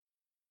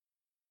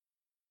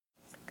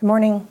Good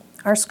morning.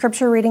 Our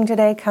scripture reading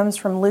today comes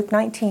from Luke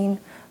 19,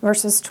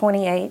 verses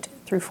 28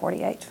 through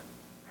 48.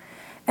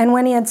 And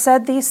when he had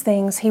said these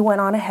things, he went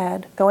on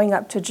ahead, going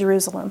up to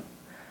Jerusalem.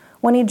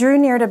 When he drew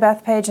near to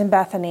Bethphage and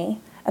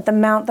Bethany, at the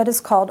mount that is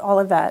called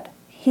Olivet,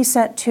 he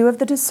sent two of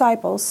the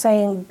disciples,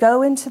 saying,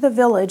 Go into the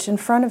village in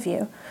front of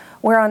you,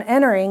 where on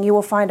entering you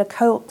will find a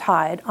colt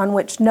tied, on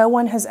which no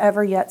one has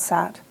ever yet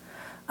sat.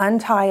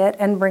 Untie it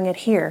and bring it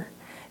here.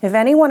 If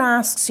anyone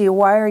asks you,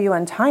 Why are you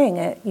untying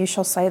it? You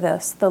shall say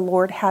this, The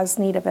Lord has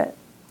need of it.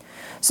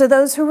 So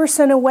those who were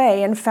sent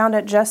away and found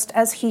it just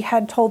as he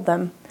had told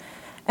them.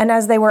 And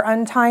as they were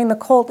untying the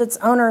colt, its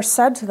owner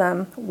said to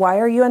them, Why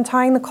are you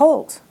untying the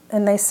colt?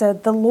 And they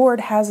said, The Lord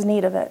has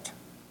need of it.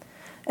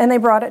 And they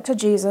brought it to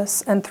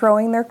Jesus, and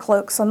throwing their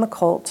cloaks on the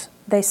colt,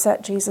 they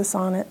set Jesus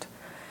on it.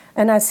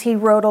 And as he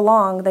rode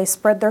along, they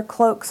spread their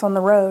cloaks on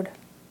the road.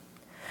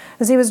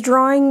 As he was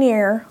drawing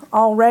near,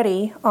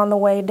 already on the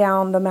way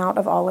down the Mount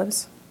of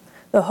Olives,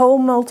 the whole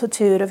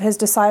multitude of his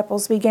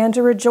disciples began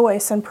to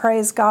rejoice and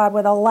praise God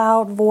with a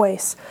loud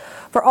voice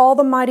for all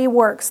the mighty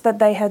works that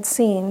they had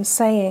seen,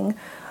 saying,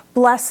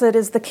 Blessed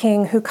is the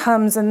King who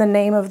comes in the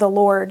name of the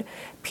Lord,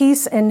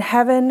 peace in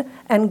heaven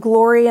and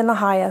glory in the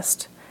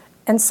highest.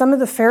 And some of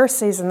the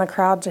Pharisees in the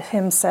crowd to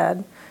him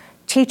said,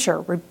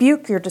 Teacher,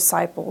 rebuke your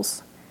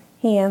disciples.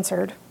 He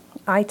answered,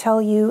 I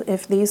tell you,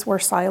 if these were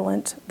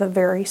silent, the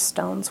very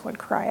stones would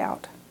cry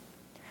out.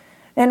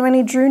 And when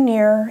he drew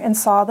near and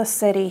saw the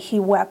city,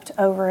 he wept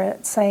over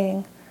it,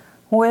 saying,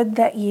 Would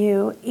that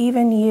you,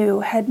 even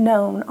you, had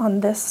known on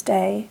this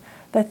day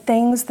the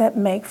things that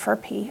make for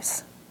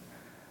peace.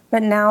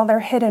 But now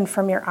they're hidden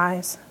from your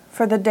eyes,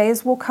 for the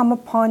days will come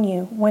upon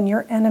you when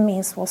your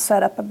enemies will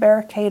set up a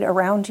barricade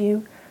around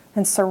you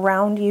and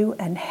surround you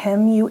and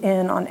hem you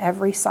in on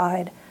every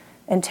side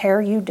and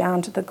tear you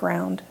down to the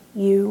ground,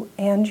 you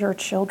and your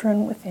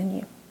children within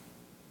you.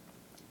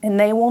 And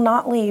they will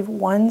not leave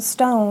one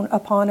stone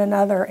upon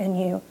another in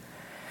you,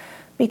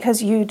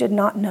 because you did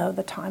not know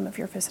the time of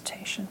your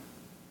visitation.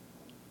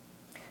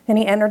 And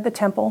he entered the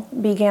temple,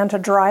 began to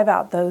drive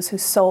out those who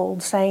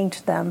sold, saying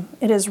to them,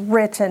 It is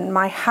written,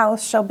 My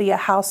house shall be a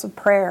house of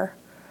prayer,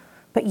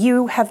 but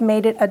you have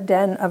made it a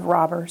den of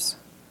robbers.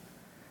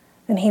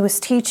 And he was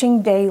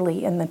teaching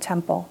daily in the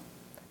temple.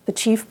 The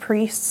chief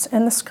priests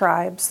and the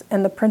scribes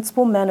and the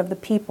principal men of the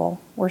people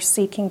were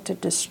seeking to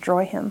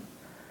destroy him,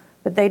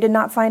 but they did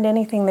not find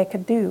anything they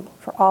could do,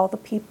 for all the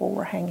people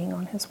were hanging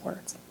on his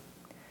words.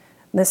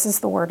 This is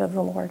the word of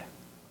the Lord.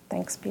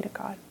 Thanks be to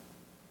God.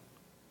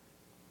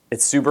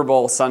 It's Super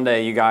Bowl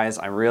Sunday, you guys.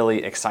 I'm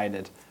really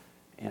excited.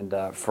 And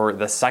for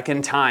the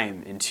second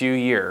time in 2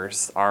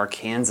 years, our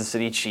Kansas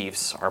City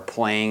Chiefs are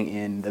playing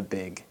in the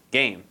big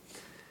game.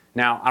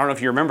 Now, I don't know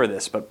if you remember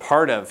this, but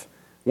part of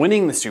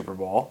winning the Super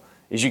Bowl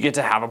is you get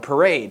to have a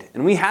parade.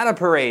 And we had a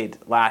parade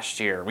last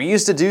year. We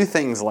used to do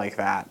things like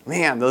that.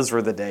 Man, those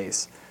were the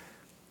days.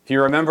 If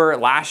you remember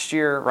last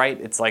year, right,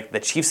 it's like the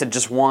Chiefs had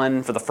just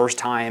won for the first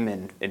time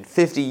in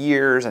 50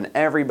 years, and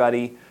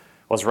everybody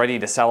was ready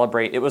to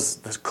celebrate. It was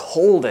the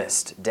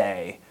coldest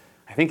day.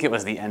 I think it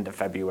was the end of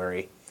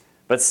February.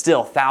 But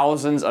still,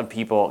 thousands of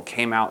people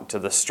came out to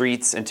the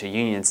streets and to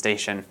Union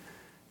Station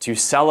to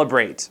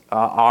celebrate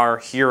our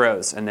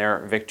heroes and their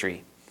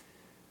victory.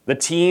 The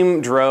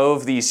team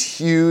drove these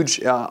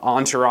huge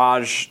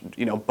entourage,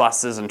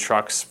 buses and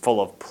trucks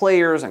full of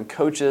players and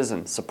coaches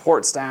and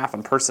support staff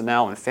and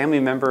personnel and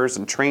family members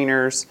and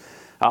trainers,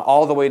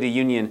 all the way to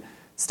Union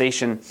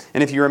Station.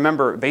 And if you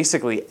remember,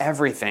 basically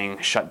everything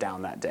shut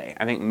down that day.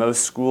 I think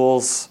most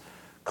schools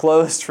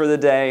closed for the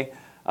day.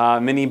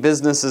 Many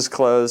businesses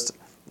closed.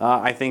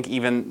 I think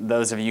even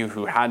those of you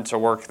who had to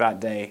work that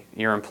day,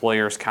 your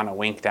employers kind of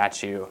winked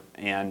at you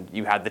and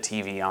you had the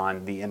TV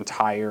on the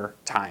entire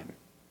time.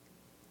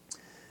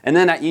 And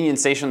then at Union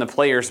Station, the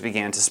players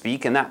began to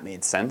speak, and that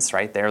made sense,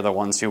 right? They're the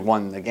ones who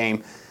won the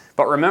game.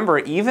 But remember,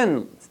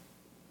 even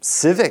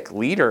civic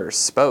leaders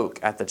spoke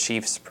at the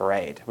Chiefs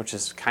parade, which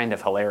is kind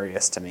of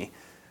hilarious to me.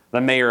 The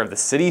mayor of the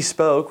city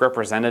spoke,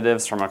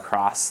 representatives from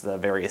across the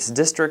various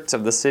districts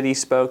of the city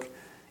spoke.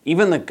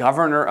 Even the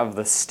governor of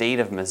the state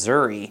of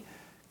Missouri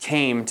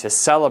came to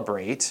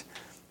celebrate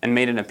and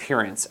made an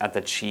appearance at the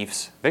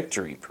Chiefs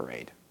victory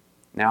parade.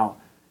 Now,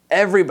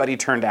 everybody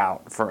turned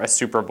out for a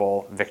Super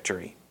Bowl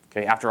victory.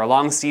 Okay, after a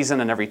long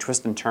season and every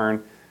twist and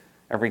turn,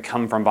 every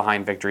come from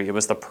behind victory, it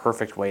was the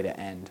perfect way to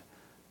end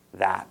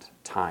that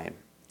time.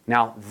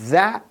 Now,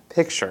 that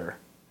picture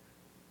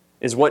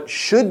is what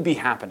should be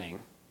happening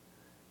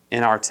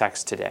in our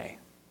text today.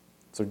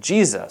 So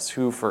Jesus,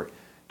 who for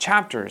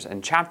chapters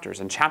and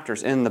chapters and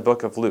chapters in the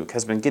book of Luke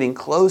has been getting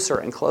closer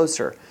and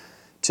closer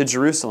to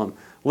Jerusalem,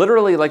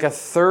 literally like a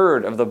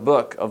third of the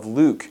book of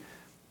Luke,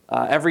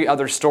 every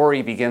other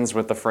story begins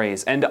with the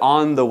phrase, and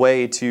on the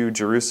way to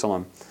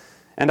Jerusalem.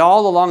 And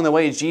all along the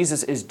way,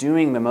 Jesus is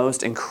doing the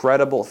most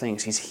incredible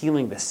things. He's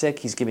healing the sick.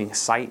 He's giving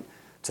sight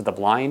to the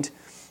blind.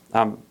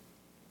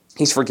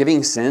 He's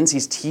forgiving sins.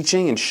 He's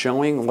teaching and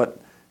showing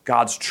what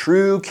God's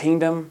true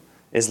kingdom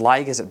is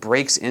like as it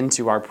breaks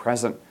into our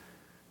present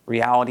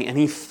reality. And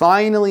he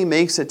finally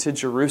makes it to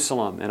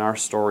Jerusalem in our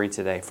story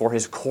today for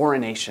his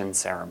coronation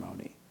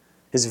ceremony,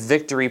 his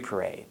victory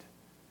parade.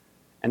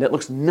 And it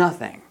looks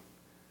nothing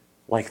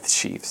like the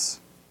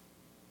Chiefs.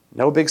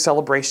 No big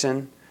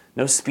celebration,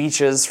 no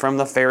speeches from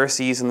the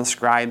Pharisees and the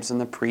scribes and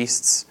the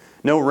priests,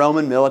 no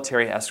Roman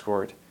military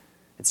escort.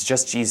 It's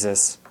just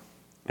Jesus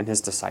and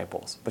his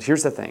disciples. But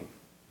here's the thing.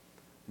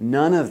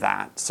 None of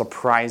that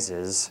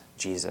surprises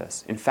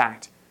Jesus. In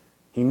fact,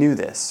 he knew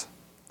this.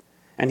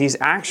 And he's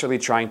actually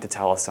trying to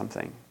tell us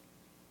something.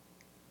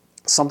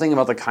 Something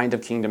about the kind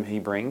of kingdom he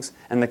brings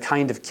and the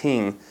kind of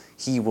king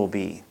he will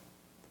be.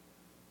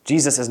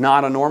 Jesus is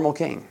not a normal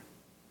king.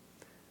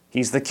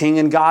 He's the king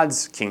in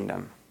God's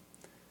kingdom.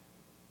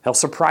 He'll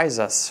surprise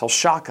us. He'll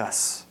shock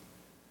us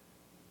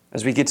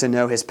as we get to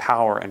know his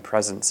power and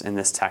presence in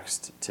this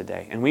text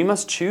today. And we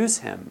must choose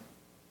him.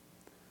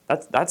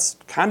 That's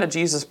kind of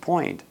Jesus'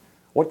 point.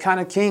 What kind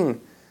of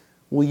king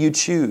will you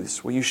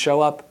choose? Will you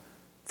show up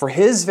for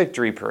his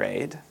victory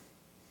parade,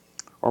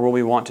 or will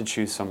we want to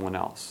choose someone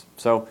else?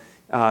 So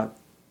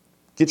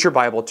get your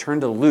Bible,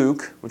 turn to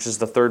Luke, which is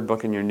the third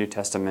book in your New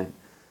Testament,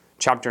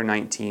 chapter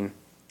 19.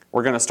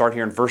 We're going to start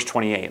here in verse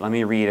 28. Let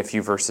me read a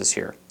few verses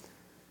here.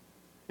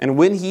 And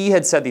when he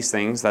had said these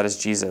things, that is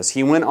Jesus,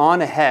 he went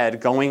on ahead,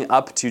 going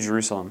up to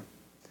Jerusalem.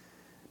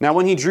 Now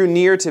when he drew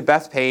near to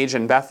Bethphage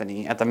and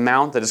Bethany, at the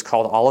mount that is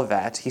called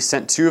Olivet, he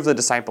sent two of the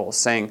disciples,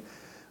 saying,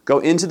 "Go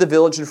into the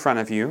village in front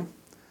of you,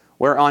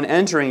 where on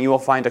entering you will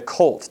find a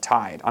colt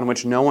tied, on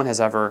which no one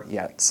has ever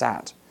yet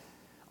sat.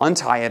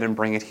 Untie it and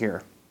bring it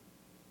here.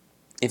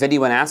 If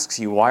anyone asks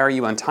you, 'Why are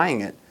you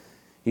untying it?'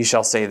 you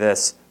shall say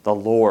this, 'The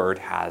Lord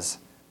has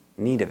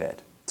need of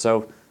it.'"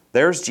 So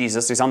there's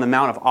Jesus. He's on the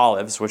Mount of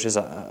Olives, which is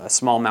a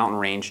small mountain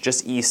range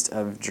just east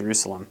of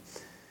Jerusalem.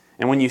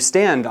 And when you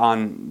stand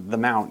on the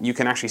mount, you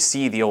can actually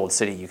see the old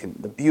city,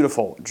 the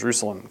beautiful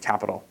Jerusalem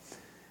capital.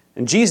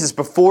 And Jesus,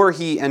 before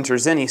he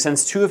enters in, he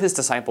sends two of his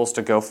disciples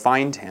to go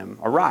find him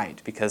a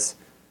ride, because,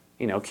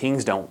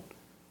 kings don't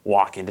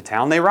walk into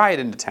town, they ride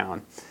into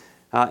town.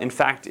 In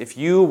fact, if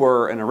you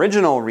were an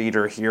original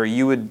reader here,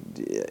 you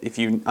would, if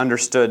you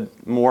understood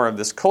more of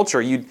this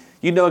culture, you'd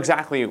know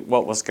exactly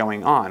what was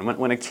going on.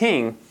 When a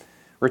king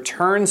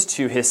returns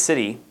to his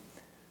city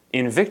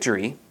in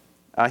victory,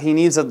 he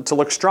needs to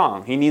look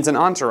strong. He needs an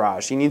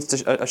entourage. He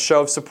needs a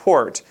show of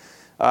support.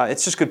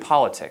 It's just good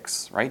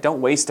politics, right?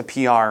 Don't waste a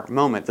PR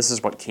moment. This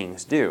is what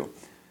kings do.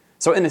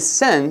 So in a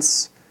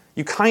sense,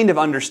 you kind of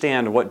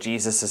understand what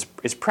Jesus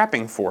is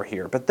prepping for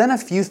here. But then a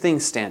few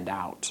things stand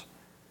out.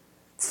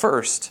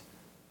 First,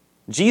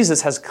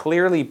 Jesus has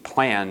clearly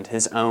planned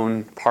his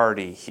own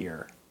party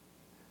here.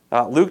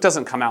 Luke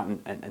doesn't come out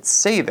and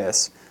say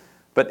this,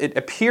 but it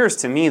appears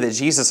to me that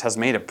Jesus has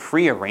made a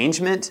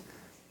pre-arrangement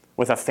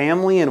with a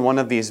family in one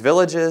of these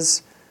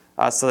villages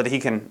so that he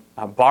can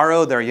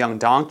borrow their young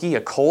donkey,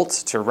 a colt,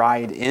 to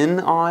ride in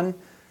on.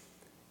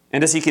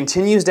 And as he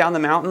continues down the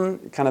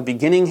mountain, kind of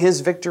beginning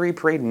his victory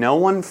parade, no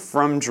one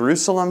from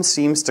Jerusalem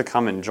seems to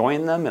come and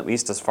join them, at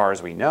least as far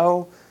as we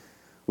know.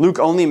 Luke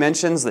only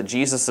mentions that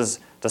Jesus'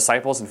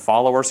 disciples and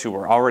followers who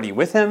were already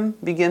with him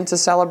begin to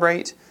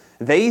celebrate.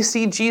 They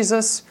see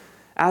Jesus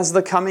as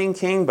the coming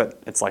king,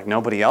 but it's like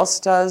nobody else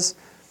does.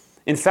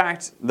 In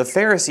fact, the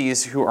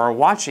Pharisees who are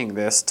watching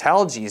this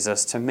tell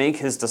Jesus to make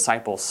his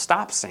disciples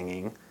stop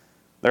singing.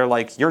 They're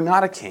like, "You're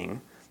not a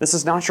king. This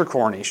is not your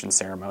coronation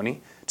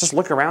ceremony. Just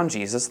look around,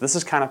 Jesus. This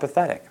is kind of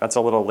pathetic." That's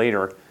a little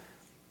later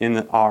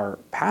in our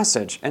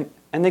passage. And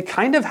they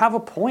kind of have a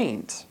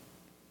point.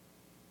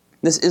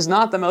 This is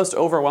not the most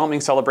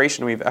overwhelming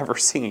celebration we've ever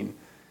seen.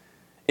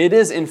 It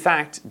is, in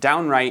fact,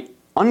 downright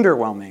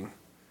underwhelming.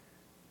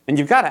 And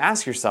you've got to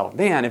ask yourself,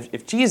 man,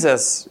 if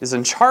Jesus is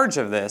in charge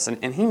of this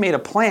and he made a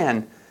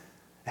plan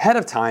ahead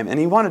of time and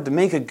he wanted to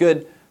make a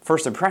good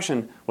first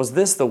impression, was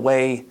this the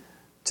way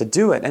to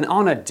do it? And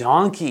on a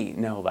donkey,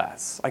 no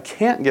less. I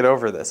can't get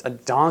over this. A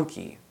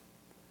donkey.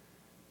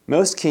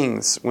 Most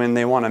kings, when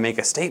they want to make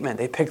a statement,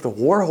 they pick the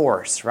war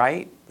horse,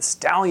 right? The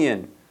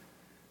stallion.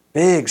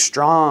 Big,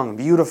 strong,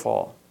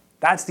 beautiful.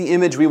 That's the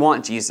image we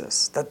want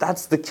Jesus.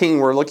 That's the king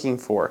we're looking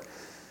for.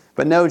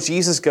 But no,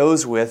 Jesus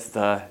goes with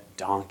the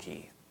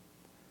donkey.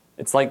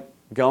 It's like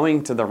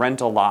going to the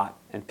rental lot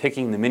and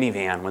picking the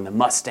minivan when the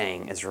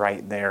Mustang is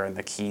right there and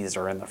the keys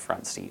are in the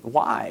front seat.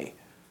 Why?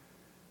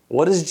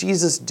 What is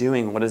Jesus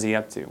doing? What is he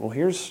up to? Well,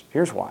 here's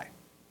why.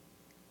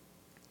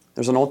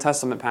 There's an Old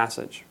Testament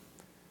passage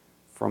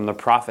from the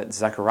prophet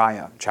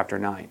Zechariah, chapter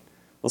 9.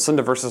 Listen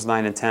to verses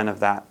 9 and 10 of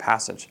that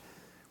passage.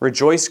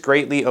 "Rejoice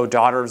greatly, O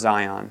daughter of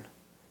Zion.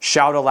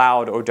 Shout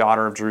aloud, O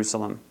daughter of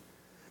Jerusalem.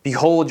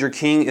 Behold, your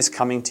king is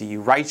coming to you.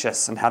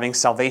 Righteous and having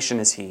salvation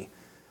is he.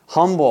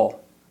 Humble,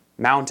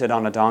 mounted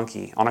on a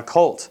donkey, on a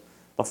colt,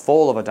 the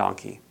foal of a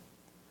donkey.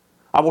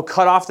 I will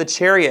cut off the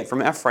chariot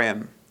from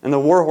Ephraim and the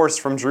war horse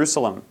from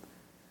Jerusalem,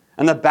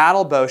 and the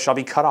battle bow shall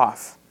be cut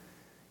off.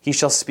 He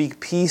shall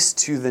speak peace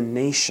to the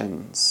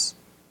nations.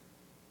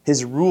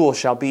 His rule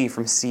shall be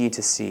from sea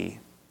to sea,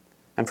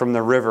 and from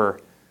the river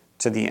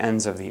to the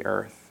ends of the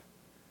earth."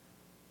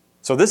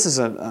 So So this is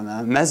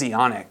a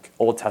messianic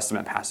Old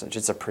Testament passage.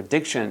 It's a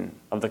prediction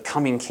of the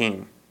coming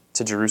king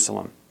to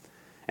Jerusalem.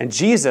 And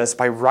Jesus,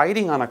 by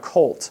riding on a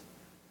colt,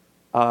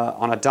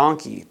 on a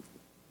donkey,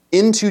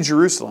 into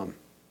Jerusalem,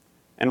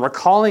 and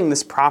recalling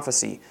this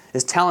prophecy,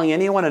 is telling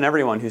anyone and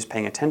everyone who's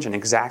paying attention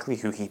exactly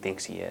who he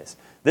thinks he is.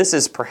 This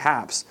is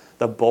perhaps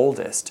the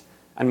boldest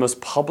and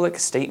most public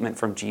statement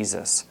from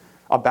Jesus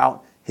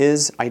about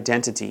his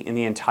identity in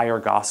the entire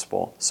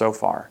gospel so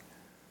far.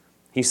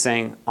 He's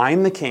saying,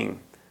 I'm the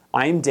king.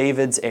 I'm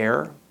David's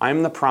heir.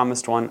 I'm the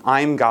promised one.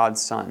 I'm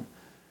God's son.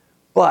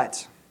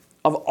 But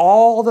of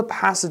all the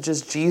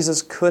passages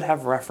Jesus could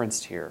have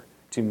referenced here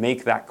to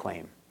make that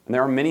claim, and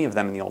there are many of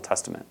them in the Old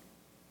Testament,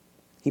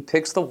 he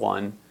picks the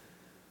one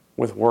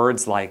with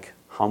words like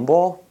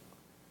humble,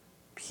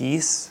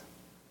 peace,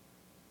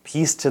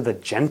 peace to the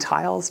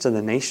Gentiles, to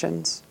the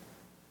nations,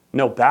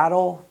 no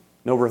battle,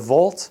 no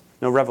revolt,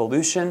 no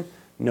revolution,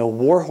 no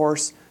war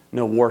horse,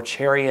 no war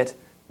chariot,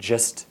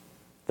 just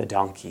the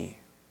donkey.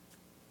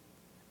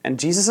 And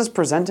Jesus is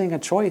presenting a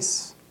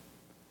choice.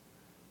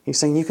 He's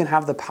saying you can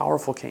have the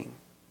powerful king,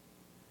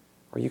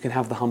 or you can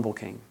have the humble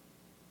king.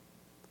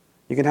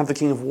 You can have the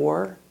king of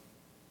war,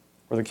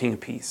 or the king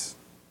of peace.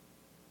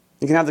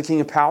 You can have the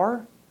king of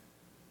power,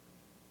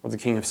 or the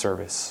king of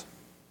service.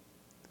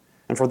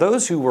 And for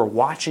those who were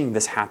watching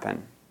this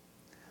happen,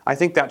 I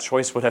think that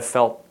choice would have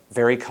felt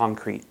very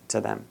concrete to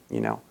them.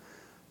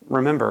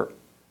 Remember,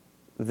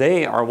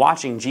 they are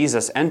watching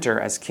Jesus enter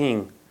as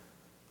king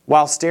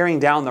while staring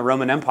down the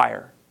Roman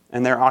Empire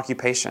and their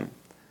occupation.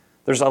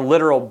 There's a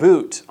literal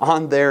boot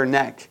on their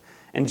neck.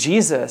 And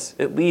Jesus,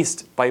 at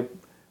least by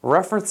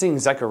referencing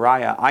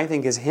Zechariah, I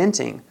think is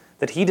hinting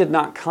that he did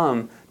not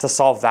come to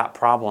solve that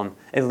problem,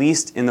 at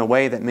least in the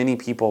way that many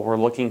people were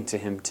looking to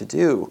him to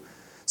do.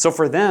 So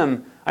for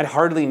them, I'd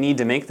hardly need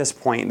to make this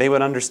point. They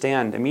would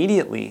understand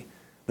immediately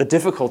the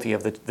difficulty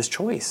of this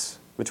choice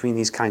between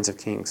these kinds of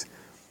kings.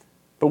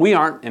 But we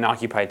aren't in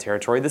occupied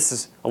territory. This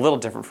is a little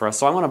different for us.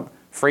 So I want to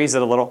phrase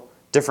it a little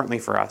differently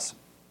for us.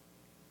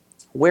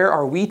 Where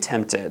are we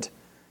tempted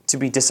to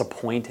be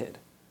disappointed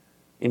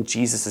in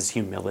Jesus'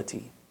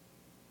 humility?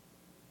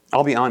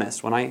 I'll be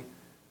honest, when I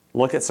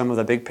look at some of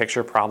the big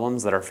picture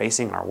problems that are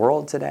facing our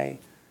world today,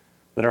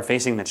 that are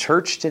facing the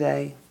church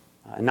today,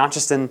 not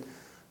just in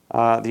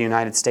the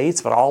United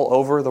States, but all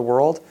over the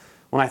world,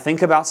 when I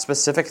think about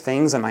specific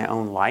things in my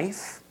own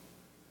life,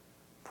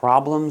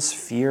 problems,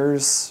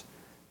 fears,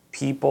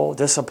 people,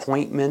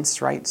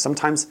 disappointments, right?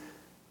 Sometimes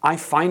I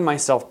find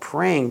myself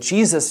praying,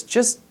 Jesus,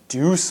 just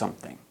do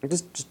something.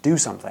 Just do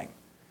something.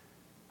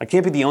 I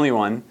can't be the only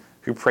one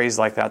who prays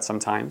like that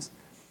sometimes.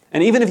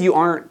 And even if you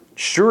aren't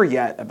sure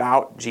yet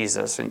about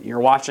Jesus and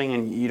you're watching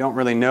and you don't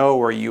really know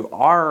where you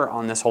are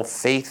on this whole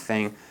faith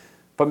thing,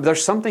 but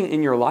there's something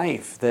in your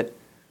life that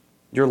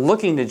you're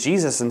looking to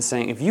Jesus and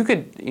saying, if you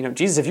could,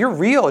 Jesus, if you're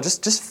real,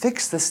 just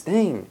fix this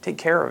thing. Take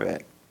care of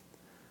it.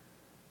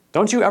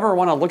 Don't you ever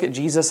want to look at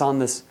Jesus on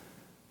this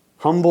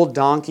humble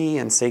donkey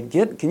and say,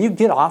 can you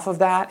get off of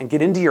that and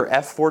get into your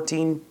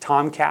F-14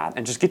 Tomcat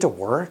and just get to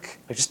work?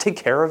 Just take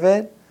care of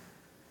it?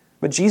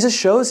 But Jesus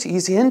shows,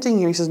 he's hinting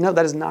here. He says, no,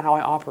 that is not how I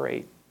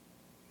operate.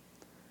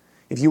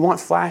 If you want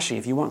flashy,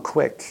 if you want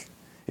quick,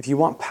 if you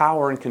want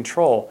power and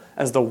control,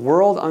 as the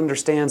world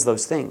understands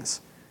those things,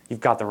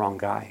 you've got the wrong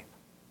guy.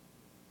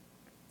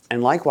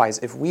 And likewise,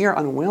 if we are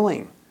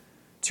unwilling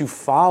to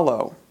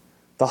follow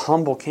the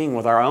humble king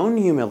with our own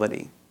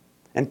humility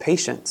and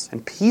patience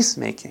and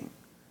peacemaking,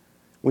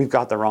 we've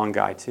got the wrong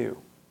guy too.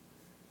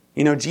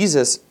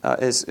 Jesus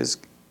is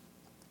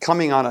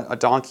coming on a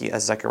donkey,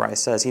 as Zechariah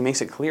says. He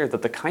makes it clear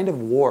that the kind of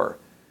war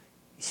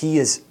he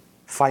is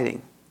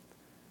fighting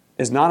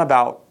is not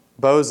about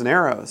bows and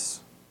arrows,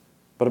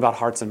 but about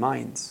hearts and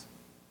minds.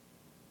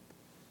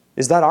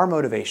 Is that our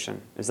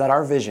motivation? Is that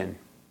our vision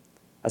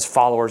as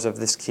followers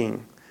of this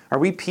king? Are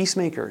we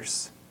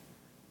peacemakers,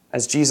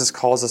 as Jesus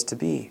calls us to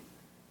be?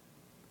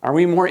 Are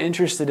we more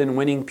interested in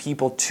winning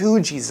people to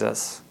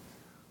Jesus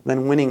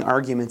than winning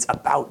arguments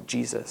about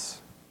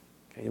Jesus?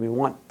 Okay, we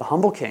want the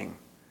humble king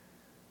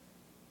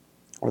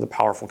or the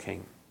powerful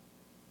king.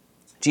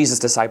 Jesus'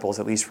 disciples,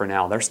 at least for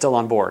now, they're still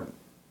on board.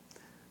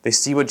 They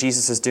see what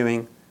Jesus is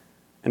doing,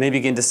 and they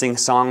begin to sing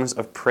songs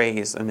of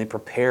praise, and they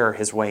prepare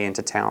his way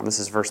into town. This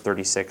is verse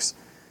 36.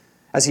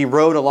 As he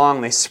rode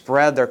along, they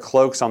spread their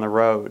cloaks on the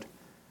road.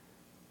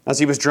 As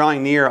he was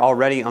drawing near,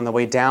 already on the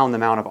way down the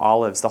Mount of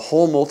Olives, the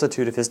whole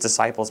multitude of his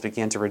disciples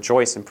began to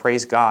rejoice and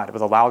praise God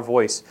with a loud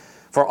voice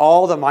for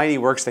all the mighty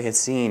works they had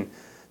seen,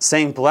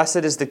 saying, "Blessed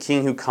is the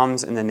King who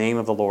comes in the name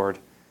of the Lord.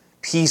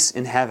 Peace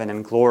in heaven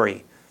and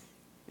glory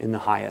in the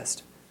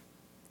highest."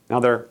 Now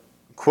they're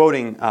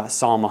quoting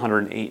Psalm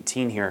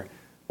 118 here,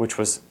 which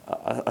was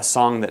a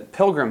song that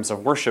pilgrims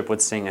of worship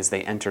would sing as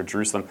they entered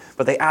Jerusalem.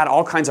 But they add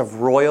all kinds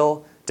of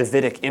royal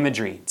Davidic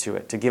imagery to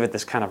it to give it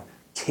this kind of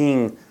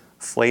king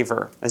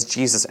flavor as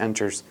Jesus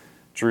enters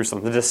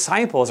Jerusalem. The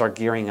disciples are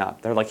gearing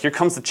up. They're like, here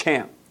comes the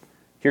champ.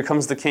 Here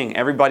comes the king.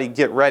 Everybody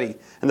get ready.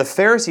 And the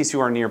Pharisees who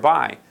are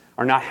nearby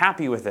are not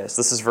happy with this.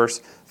 This is verse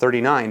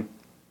 39.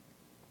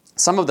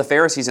 Some of the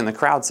Pharisees in the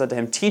crowd said to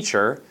him,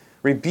 "Teacher,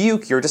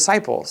 rebuke your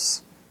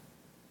disciples."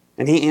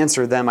 And he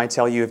answered them, "I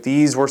tell you, if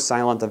these were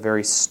silent, the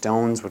very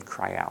stones would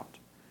cry out."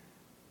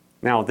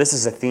 Now, this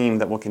is a theme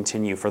that will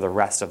continue for the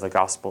rest of the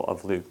Gospel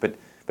of Luke.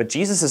 But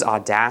Jesus'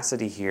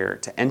 audacity here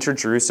to enter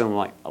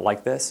Jerusalem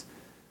like this,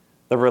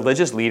 the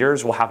religious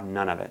leaders will have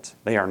none of it.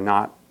 They are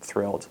not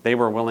thrilled. They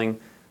were willing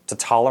to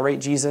tolerate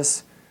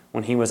Jesus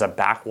when he was a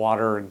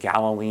backwater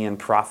Galilean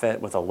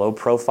prophet with a low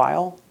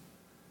profile.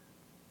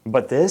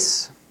 But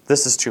this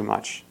is too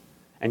much.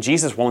 And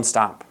Jesus won't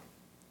stop.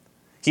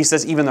 He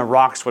says even the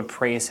rocks would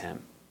praise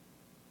him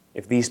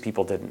if these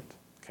people didn't.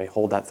 Okay,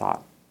 hold that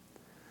thought.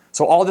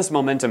 So all this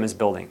momentum is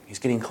building. He's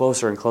getting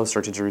closer and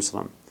closer to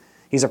Jerusalem.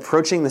 He's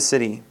approaching the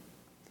city,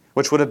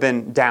 which would have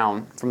been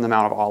down from the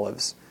Mount of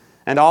Olives.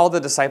 And all the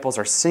disciples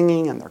are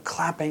singing and they're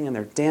clapping and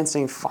they're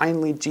dancing.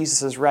 Finally,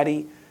 Jesus is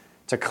ready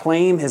to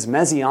claim his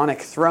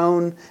messianic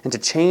throne and to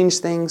change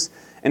things.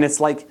 And it's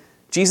like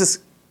Jesus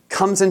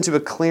comes into a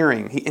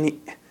clearing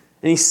and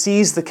he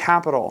sees the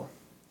capital,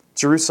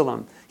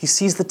 Jerusalem. He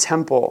sees the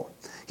temple.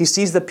 He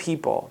sees the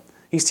people.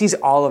 He sees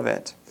all of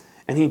it.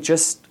 And he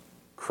just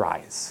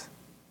cries.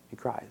 He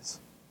cries.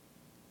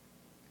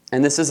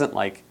 And this isn't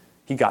like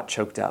he got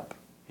choked up,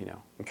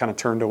 and kind of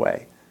turned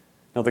away.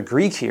 No, the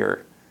Greek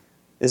here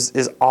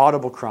is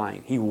audible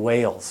crying. He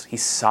wails. He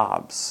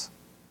sobs.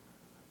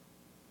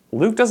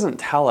 Luke doesn't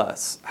tell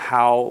us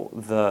how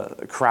the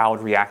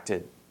crowd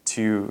reacted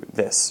to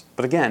this.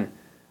 But again,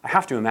 I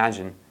have to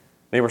imagine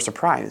they were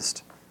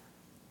surprised.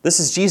 This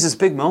is Jesus'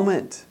 big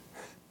moment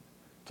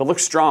to look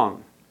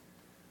strong.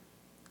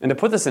 And to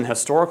put this in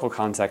historical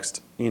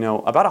context,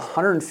 about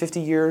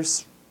 150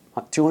 years,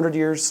 200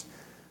 years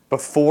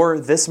before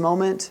this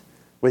moment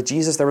with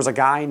Jesus, there was a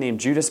guy named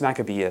Judas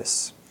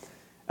Maccabeus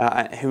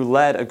who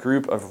led a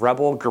group of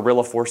rebel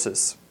guerrilla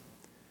forces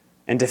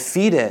and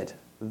defeated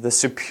the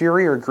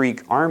superior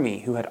Greek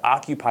army who had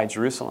occupied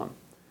Jerusalem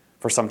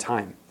for some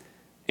time.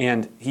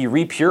 And he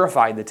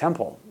repurified the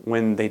temple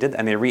when they did that,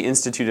 and they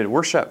reinstituted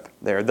worship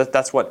there.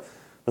 That's what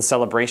the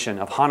celebration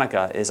of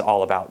Hanukkah is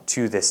all about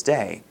to this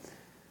day.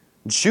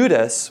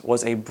 Judas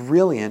was a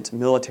brilliant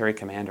military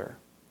commander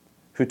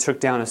who took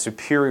down a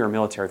superior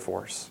military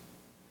force.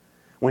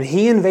 When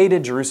he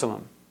invaded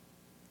Jerusalem,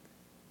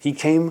 he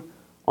came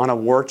on a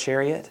war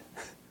chariot.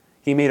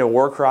 He made a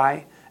war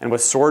cry, and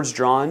with swords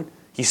drawn,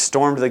 he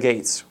stormed the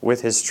gates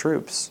with his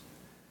troops.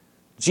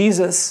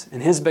 Jesus,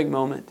 in his big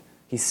moment,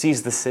 he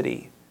sees the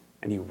city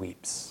and he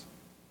weeps.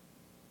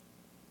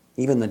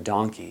 Even the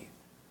donkey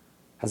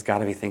has got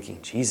to be thinking,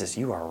 Jesus,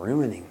 you are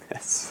ruining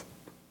this.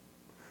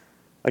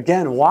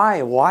 Again,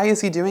 why? Why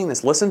is he doing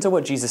this? Listen to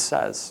what Jesus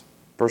says.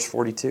 Verse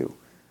 42.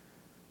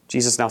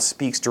 Jesus now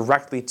speaks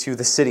directly to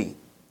the city.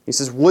 He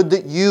says, "Would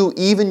that you,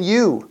 even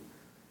you,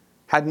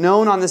 had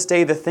known on this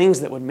day the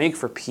things that would make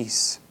for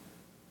peace.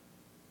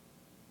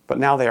 But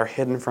now they are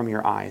hidden from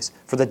your eyes.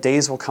 For the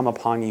days will come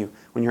upon you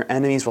when your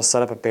enemies will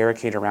set up a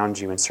barricade around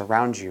you and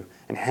surround you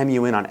and hem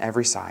you in on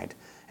every side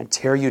and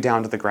tear you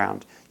down to the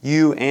ground,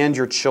 you and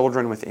your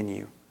children within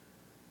you.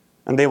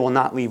 And they will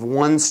not leave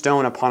one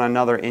stone upon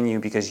another in you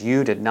because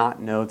you did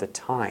not know the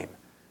time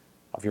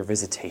of your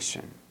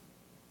visitation."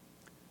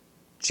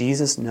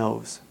 Jesus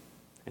knows,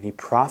 and he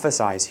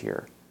prophesies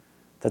here,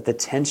 that the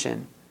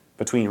tension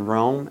between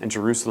Rome and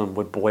Jerusalem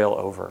would boil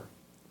over.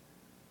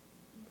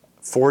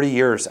 40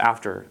 years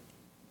after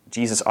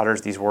Jesus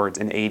utters these words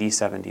in AD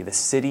 70, the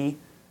city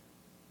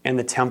and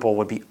the temple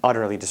would be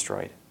utterly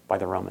destroyed by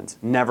the Romans,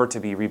 never to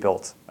be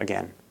rebuilt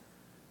again.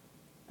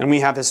 And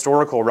we have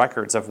historical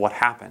records of what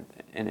happened,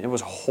 and it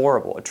was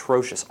horrible,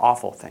 atrocious,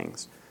 awful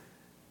things.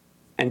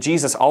 And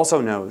Jesus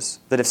also knows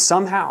that if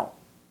somehow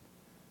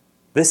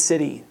this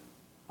city,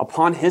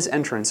 upon his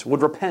entrance,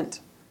 would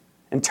repent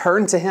and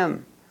turn to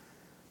him,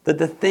 that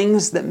the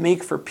things that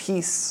make for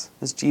peace,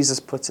 as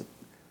Jesus puts it,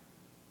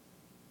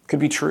 could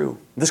be true.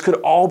 This could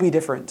all be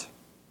different.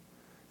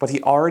 But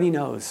he already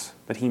knows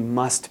that he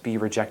must be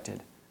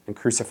rejected and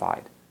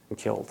crucified and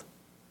killed.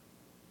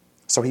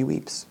 So he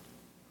weeps.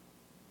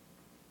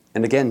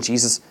 And again,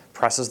 Jesus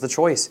presses the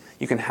choice.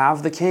 You can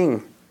have the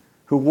king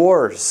who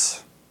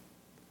wars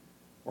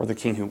or the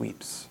king who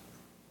weeps.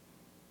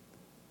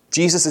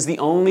 Jesus is the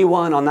only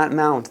one on that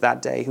mount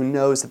that day who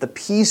knows that the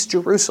peace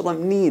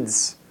Jerusalem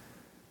needs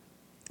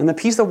and the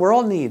peace the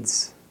world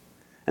needs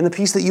and the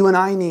peace that you and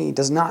I need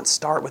does not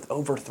start with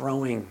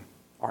overthrowing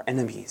our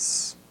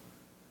enemies.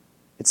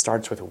 It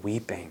starts with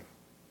weeping.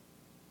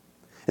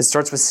 It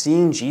starts with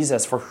seeing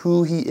Jesus for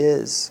who he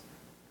is,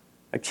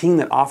 a king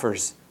that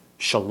offers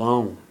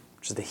shalom,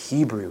 which is the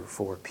Hebrew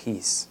for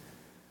peace,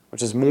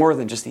 which is more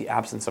than just the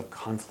absence of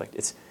conflict.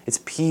 It's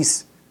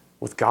peace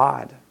with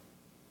God.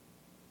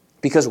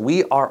 Because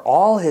we are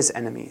all his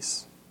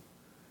enemies.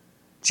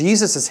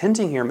 Jesus is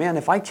hinting here, man,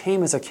 if I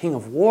came as a king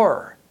of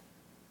war,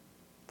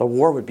 the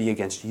war would be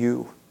against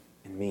you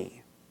and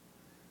me.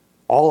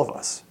 All of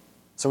us.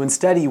 So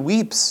instead he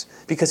weeps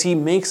because he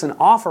makes an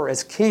offer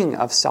as king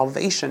of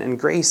salvation and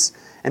grace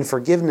and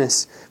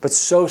forgiveness, but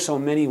so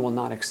many will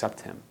not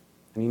accept him.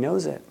 And he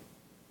knows it.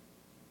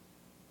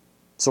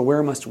 So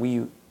where must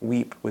we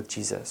weep with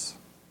Jesus?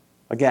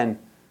 Again,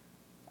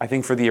 I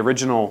think for the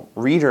original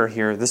reader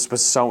here, this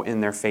was so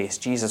in their face.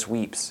 Jesus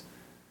weeps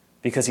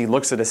because he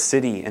looks at a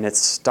city and its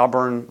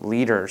stubborn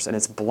leaders and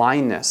its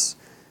blindness,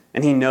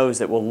 and he knows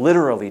that will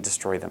literally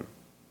destroy them.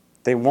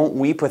 They won't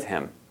weep with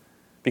him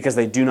because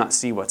they do not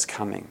see what's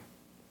coming.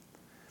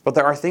 But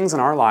there are things in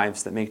our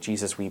lives that make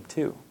Jesus weep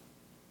too.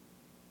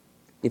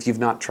 If you've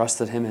not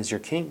trusted him as your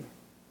king,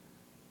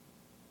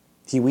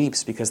 he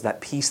weeps because that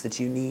peace that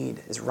you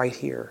need is right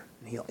here.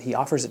 He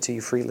offers it to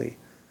you freely.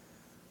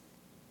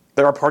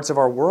 There are parts of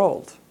our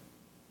world.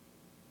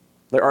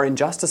 There are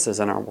injustices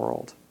in our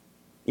world,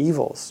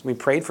 evils. We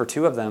prayed for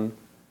 2 of them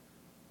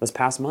this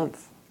past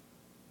month.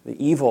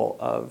 The evil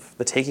of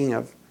the taking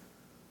of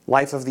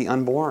life of the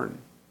unborn,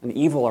 an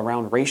evil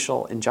around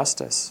racial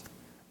injustice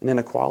and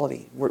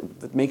inequality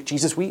that make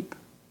Jesus weep.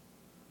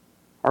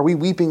 Are we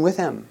weeping with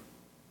him?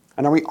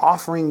 And are we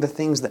offering the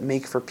things that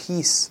make for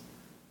peace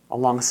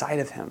alongside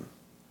of him?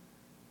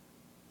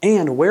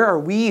 And where are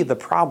we the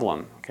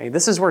problem? Okay,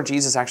 this is where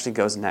Jesus actually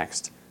goes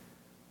next.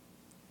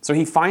 So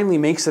he finally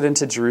makes it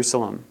into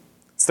Jerusalem.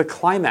 It's the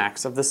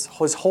climax of his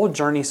whole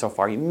journey so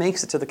far. He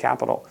makes it to the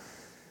capital.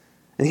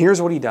 And here's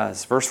what he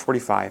does, verse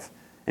 45.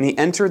 And he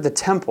entered the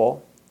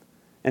temple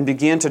and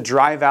began to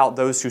drive out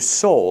those who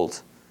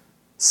sold,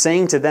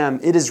 saying to them,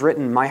 "It is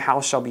written, my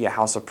house shall be a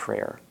house of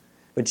prayer,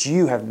 but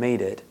you have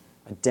made it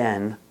a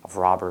den of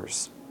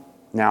robbers."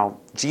 Now,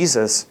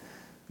 Jesus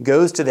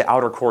goes to the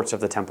outer courts of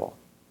the temple,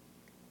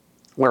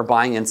 where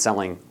buying and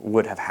selling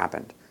would have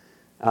happened.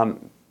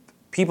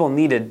 People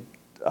needed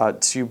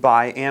to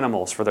buy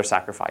animals for their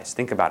sacrifice.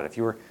 Think about it. If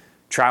you were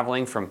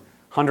traveling from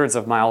hundreds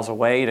of miles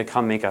away to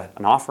come make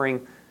an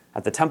offering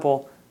at the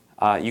temple,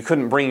 you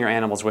couldn't bring your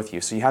animals with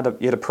you, so you had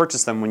to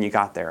purchase them when you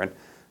got there.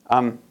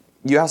 And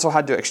you also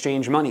had to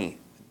exchange money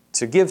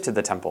to give to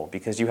the temple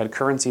because you had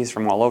currencies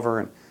from all over,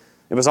 and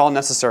it was all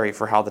necessary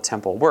for how the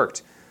temple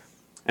worked.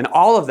 And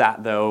all of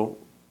that, though,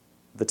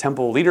 the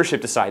temple leadership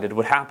decided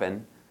would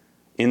happen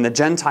in the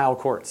Gentile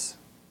courts,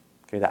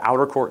 okay, the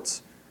outer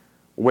courts,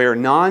 where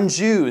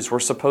non-Jews were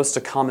supposed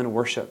to come and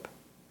worship.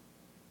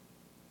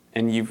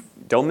 And you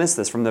don't miss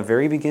this, from the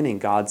very beginning,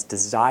 God's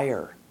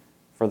desire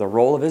for the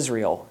role of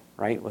Israel,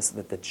 right, was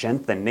that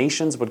the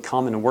nations would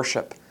come and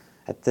worship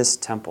at this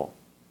temple.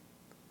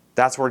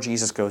 That's where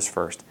Jesus goes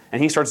first.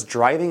 And he starts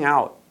driving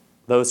out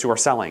those who are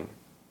selling.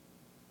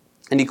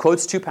 And he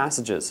quotes 2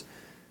 passages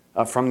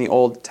from the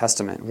Old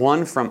Testament.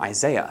 One from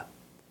Isaiah,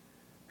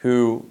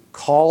 who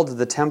called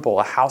the temple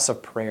a house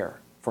of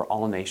prayer for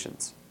all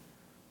nations.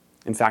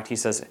 In fact, he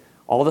says,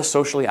 all the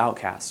socially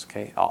outcasts,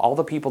 okay, all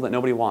the people that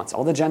nobody wants,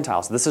 all the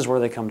Gentiles, this is where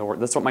they come to work.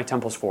 That's what my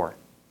temple's for.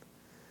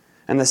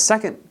 And the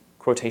second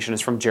quotation is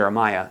from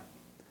Jeremiah,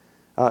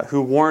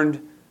 who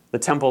warned the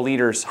temple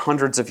leaders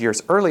hundreds of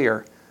years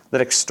earlier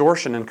that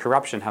extortion and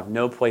corruption have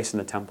no place in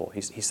the temple.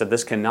 He said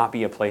this cannot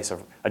be a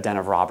den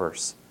of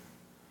robbers.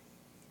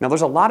 Now,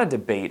 there's a lot of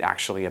debate,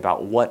 actually,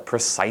 about what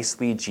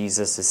precisely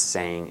Jesus is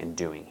saying and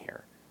doing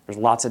here. There's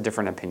lots of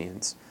different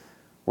opinions.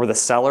 Were the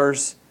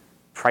sellers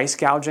price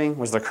gouging?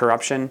 Was the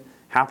corruption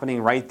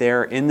happening right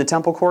there in the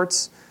temple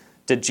courts?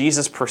 Did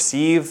Jesus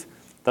perceive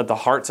that the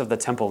hearts of the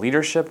temple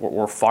leadership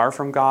were far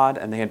from God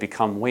and they had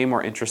become way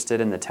more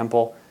interested in the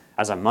temple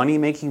as a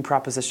money-making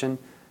proposition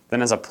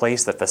than as a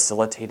place that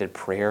facilitated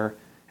prayer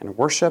and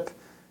worship?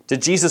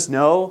 Did Jesus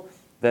know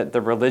that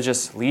the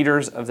religious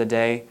leaders of the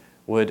day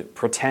would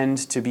pretend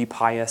to be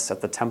pious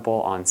at the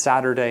temple on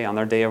Saturday, on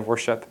their day of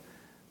worship,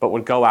 but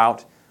would go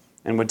out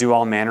and would do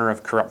all manner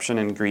of corruption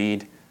and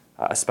greed,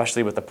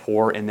 especially with the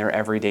poor in their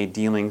everyday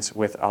dealings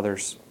with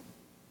others?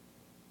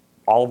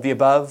 All of the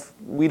above?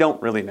 We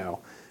don't really know.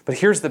 But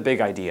here's the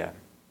big idea.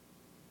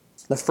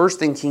 The first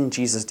thing King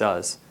Jesus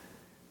does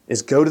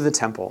is go to the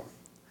temple,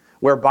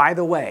 where, by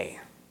the way,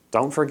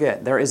 don't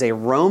forget, there is a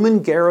Roman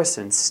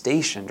garrison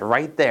stationed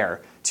right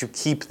there to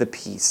keep the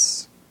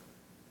peace.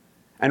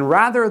 And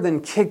rather than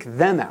kick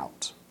them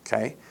out,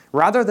 okay,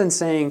 rather than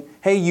saying,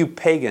 hey, you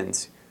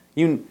pagans,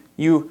 you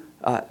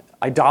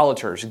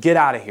idolaters, get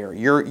out of here.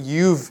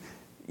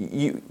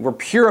 We're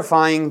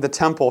purifying the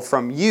temple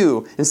from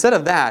you. Instead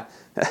of that,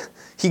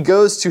 he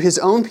goes to his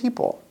own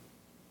people.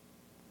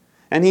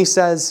 And he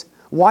says,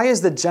 why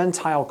is the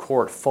Gentile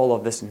court full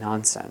of this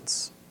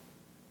nonsense?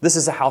 This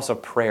is a house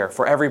of prayer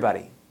for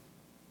everybody.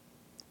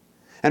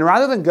 And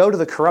rather than go to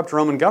the corrupt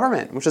Roman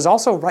government, which is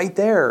also right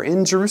there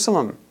in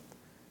Jerusalem,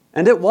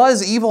 and it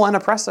was evil and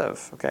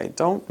oppressive, okay,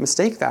 don't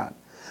mistake that.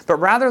 But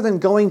rather than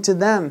going to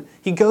them,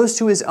 he goes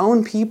to his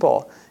own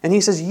people, and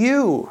he says,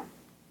 you,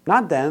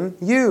 not them,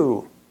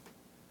 you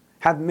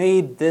have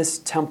made this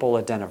temple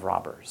a den of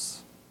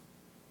robbers.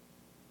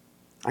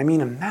 I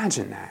mean,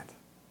 imagine that.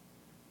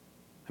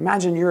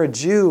 Imagine you're a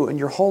Jew and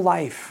your whole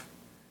life,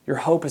 your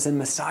hope is in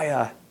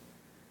Messiah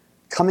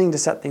coming to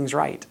set things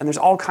right. And there's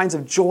all kinds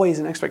of joys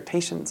and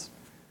expectations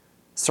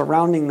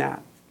surrounding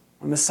that.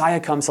 When Messiah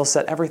comes, he'll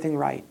set everything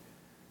right.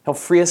 He'll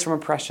free us from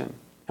oppression.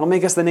 He'll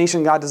make us the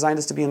nation God designed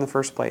us to be in the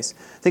first place.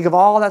 Think of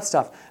all that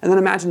stuff. And then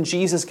imagine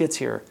Jesus gets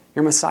here,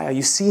 your Messiah.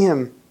 You see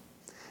him,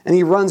 And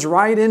he runs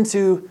right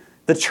into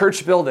the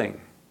church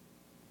building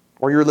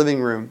or your living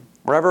room,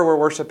 wherever we're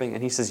worshiping,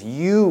 and he says,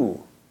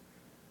 you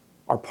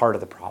are part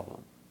of the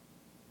problem.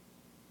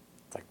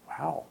 It's like,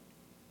 wow.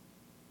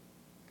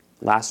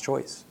 Last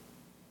choice.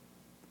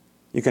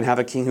 You can have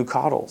a king who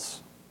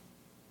coddles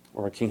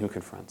or a king who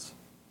confronts.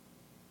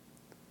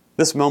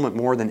 This moment,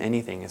 more than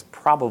anything, is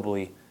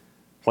probably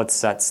what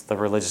sets the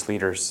religious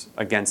leaders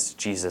against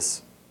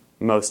Jesus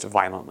most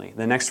violently.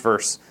 The next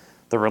verse,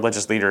 the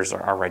religious leaders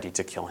are ready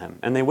to kill him,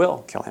 and they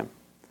will kill him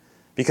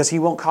because he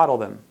won't coddle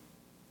them.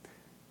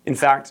 In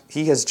fact,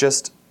 he has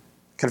just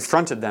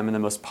confronted them in the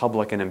most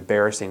public and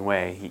embarrassing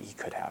way he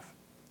could have.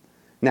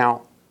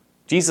 Now,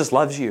 Jesus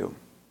loves you,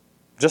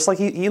 just like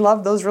he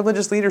loved those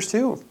religious leaders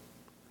too.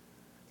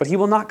 But he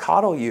will not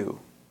coddle you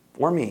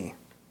or me.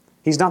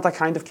 He's not that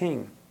kind of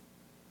king.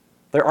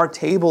 There are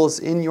tables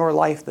in your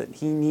life that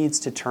he needs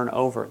to turn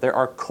over. There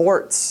are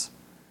courts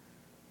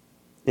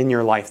in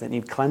your life that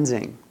need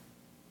cleansing.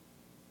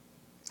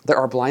 There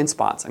are blind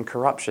spots and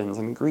corruptions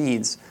and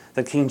greeds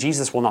that King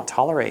Jesus will not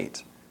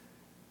tolerate.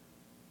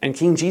 And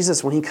King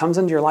Jesus, when he comes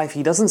into your life,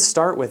 he doesn't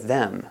start with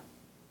them.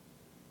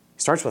 He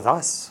starts with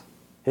us,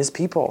 his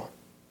people.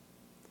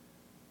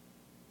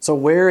 So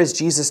where is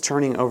Jesus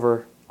turning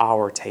over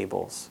our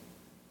tables?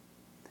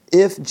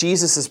 If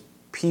Jesus'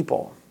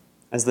 people,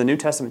 as the New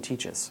Testament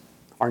teaches,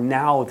 are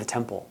now the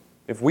temple,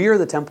 if we are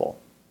the temple,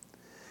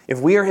 if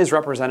we are his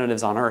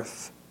representatives on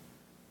earth,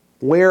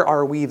 where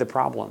are we the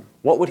problem?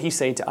 What would he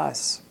say to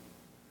us?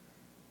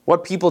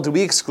 What people do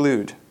we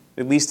exclude,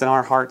 at least in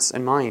our hearts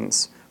and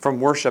minds, from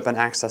worship and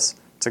access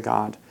to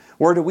God?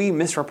 Where do we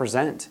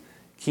misrepresent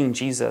King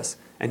Jesus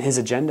and his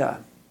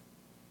agenda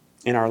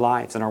in our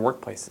lives, in our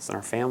workplaces, in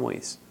our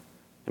families,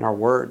 in our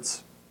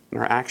words, in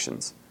our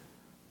actions?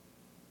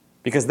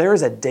 Because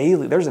there's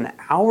an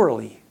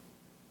hourly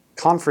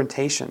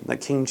confrontation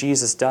that King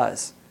Jesus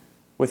does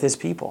with his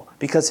people.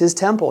 Because his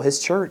temple,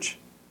 his church,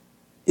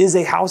 is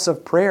a house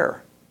of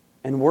prayer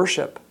and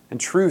worship and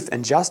truth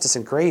and justice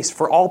and grace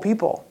for all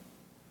people.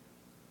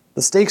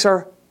 The stakes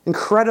are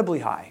incredibly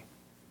high.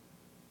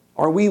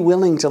 Are we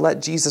willing to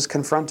let Jesus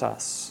confront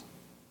us,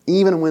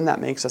 even when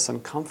that makes us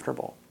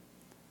uncomfortable?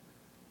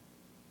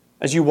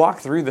 As you walk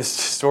through this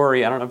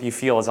story, I don't know if you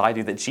feel as I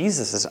do, that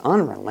Jesus is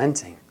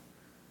unrelenting.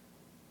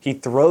 He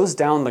throws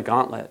down the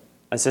gauntlet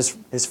as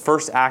his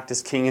first act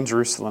as king in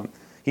Jerusalem.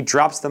 He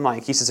drops the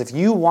mic. He says, if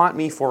you want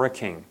me for a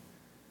king,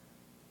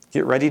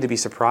 get ready to be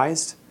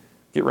surprised.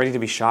 Get ready to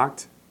be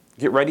shocked.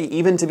 Get ready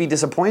even to be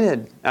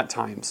disappointed at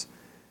times.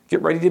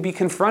 Get ready to be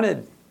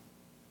confronted.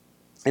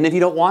 And if you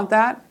don't want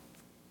that,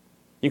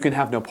 you can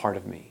have no part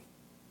of me.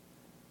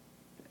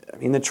 I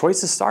mean, the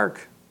choice is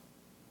stark.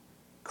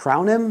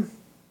 Crown him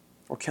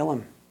or kill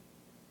him.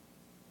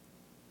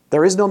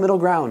 There is no middle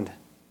ground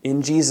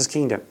in Jesus'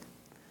 kingdom.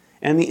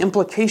 And the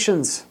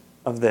implications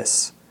of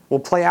this will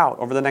play out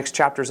over the next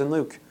chapters in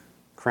Luke.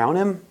 Crown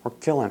him or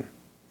kill him.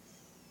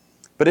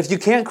 But if you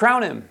can't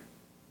crown him,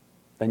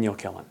 then you'll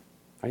kill him.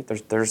 Right?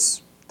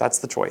 That's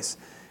the choice.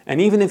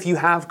 And even if you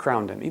have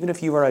crowned him, even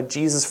if you are a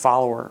Jesus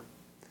follower,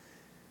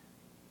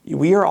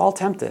 we are all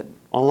tempted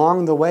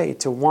along the way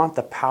to want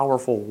the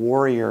powerful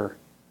warrior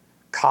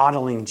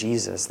coddling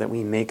Jesus that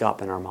we make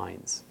up in our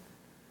minds.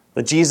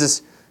 The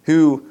Jesus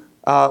who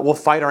will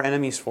fight our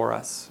enemies for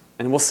us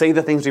and will say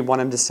the things we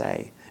want him to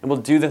say and will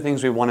do the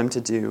things we want him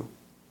to do.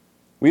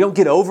 We don't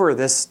get over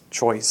this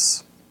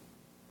choice.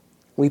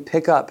 We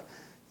pick up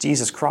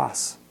Jesus'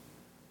 cross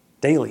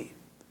daily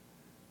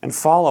and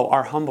follow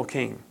our humble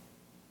King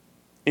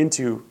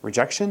into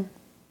rejection,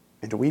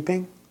 into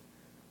weeping,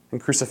 and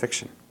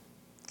crucifixion.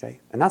 Okay?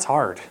 And that's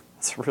hard.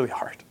 That's really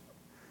hard.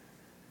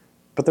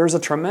 But there's a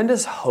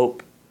tremendous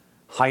hope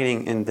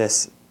hiding in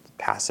this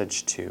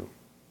passage too.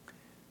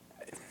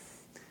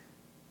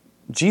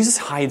 Jesus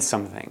hides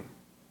something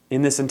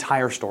in this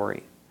entire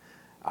story.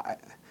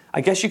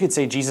 I guess you could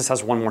say Jesus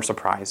has one more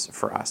surprise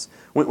for us.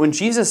 When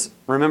Jesus,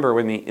 remember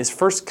with me, is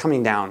first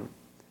coming down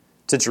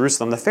to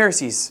Jerusalem, the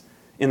Pharisees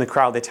in the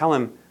crowd, they tell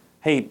him,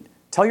 hey,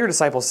 tell your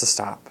disciples to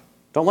stop.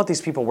 Don't let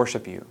these people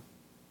worship you.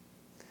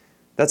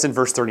 That's in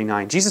verse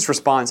 39. Jesus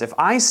responds, if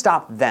I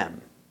stop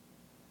them,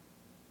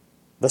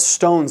 the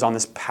stones on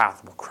this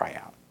path will cry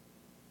out.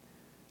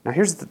 Now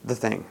here's the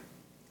thing.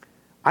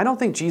 I don't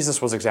think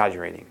Jesus was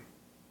exaggerating.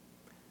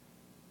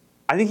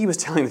 I think he was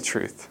telling the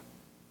truth.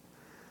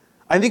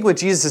 I think what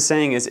Jesus is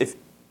saying is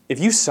if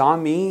you saw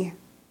me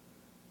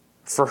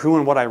for who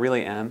and what I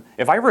really am,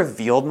 if I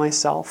revealed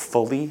myself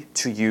fully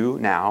to you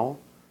now,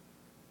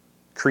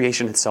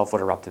 creation itself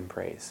would erupt in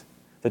praise.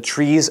 The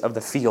trees of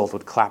the field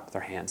would clap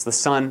their hands. The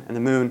sun and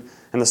the moon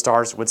and the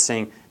stars would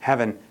sing.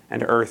 Heaven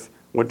and earth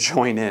would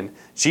join in.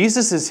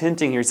 Jesus is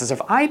hinting here. He says,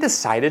 if I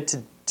decided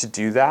to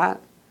do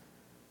that,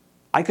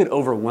 I could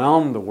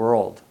overwhelm the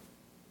world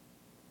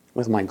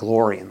with my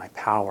glory and my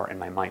power and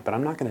my might. But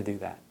I'm not going to do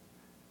that.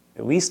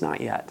 At least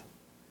not yet.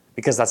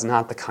 Because that's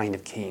not the kind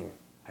of king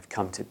I've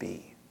come to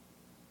be.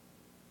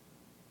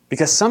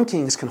 Because some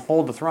kings can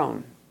hold the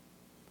throne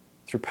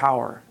through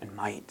power and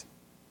might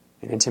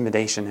and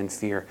intimidation and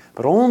fear.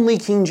 But only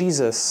King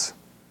Jesus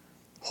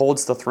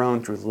holds the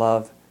throne through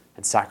love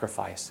and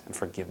sacrifice and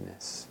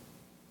forgiveness.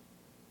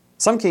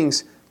 Some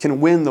kings can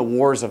win the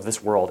wars of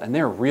this world, and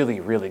they're really,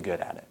 really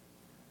good at it.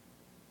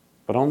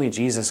 But only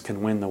Jesus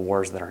can win the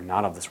wars that are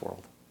not of this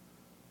world.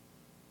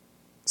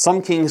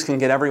 Some kings can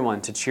get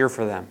everyone to cheer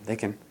for them. They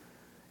can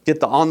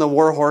get on the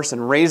war horse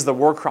and raise the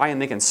war cry,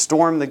 and they can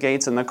storm the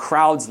gates, and the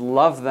crowds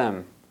love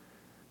them.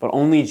 But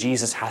only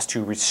Jesus has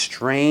to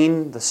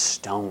restrain the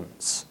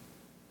stones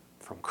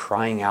from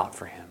crying out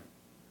for him.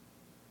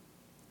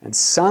 And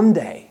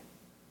someday,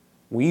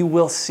 we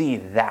will see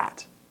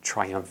that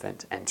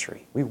triumphant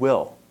entry. We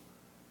will.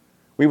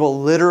 We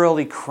will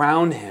literally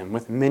crown him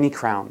with many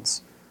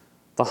crowns,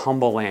 the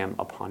humble lamb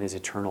upon his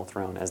eternal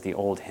throne, as the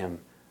old hymn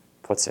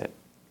puts it.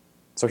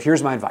 So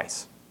here's my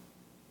advice.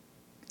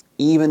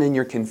 Even in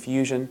your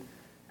confusion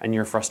and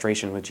your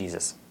frustration with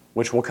Jesus,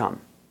 which will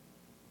come,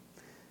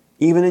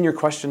 even in your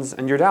questions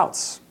and your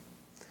doubts,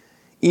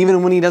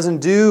 even when he doesn't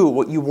do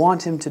what you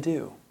want him to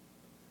do,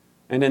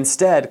 and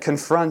instead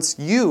confronts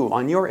you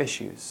on your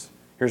issues,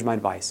 here's my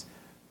advice.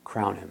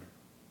 Crown him.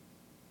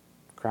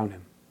 Crown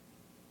him.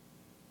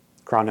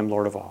 Crown him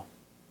Lord of all.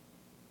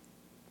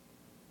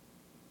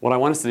 What I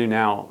want us to do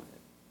now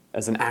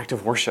as an act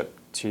of worship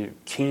to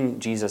King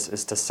Jesus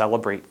is to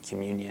celebrate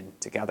communion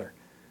together.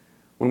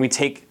 When we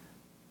take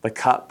the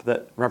cup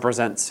that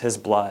represents his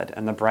blood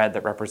and the bread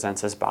that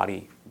represents his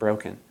body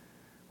broken,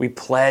 we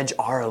pledge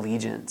our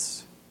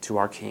allegiance to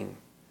our King,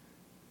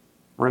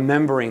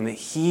 remembering that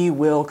he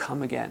will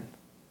come again,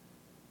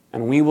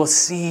 and we will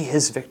see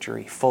his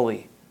victory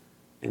fully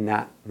in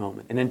that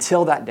moment. And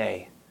until that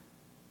day,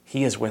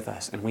 he is with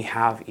us, and we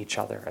have each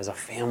other as a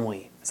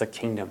family, as a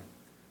kingdom,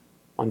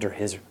 under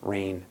his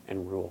reign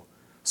and rule.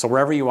 So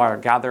wherever you are,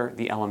 gather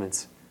the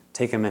elements,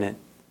 take a minute,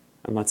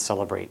 and let's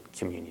celebrate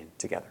communion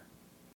together.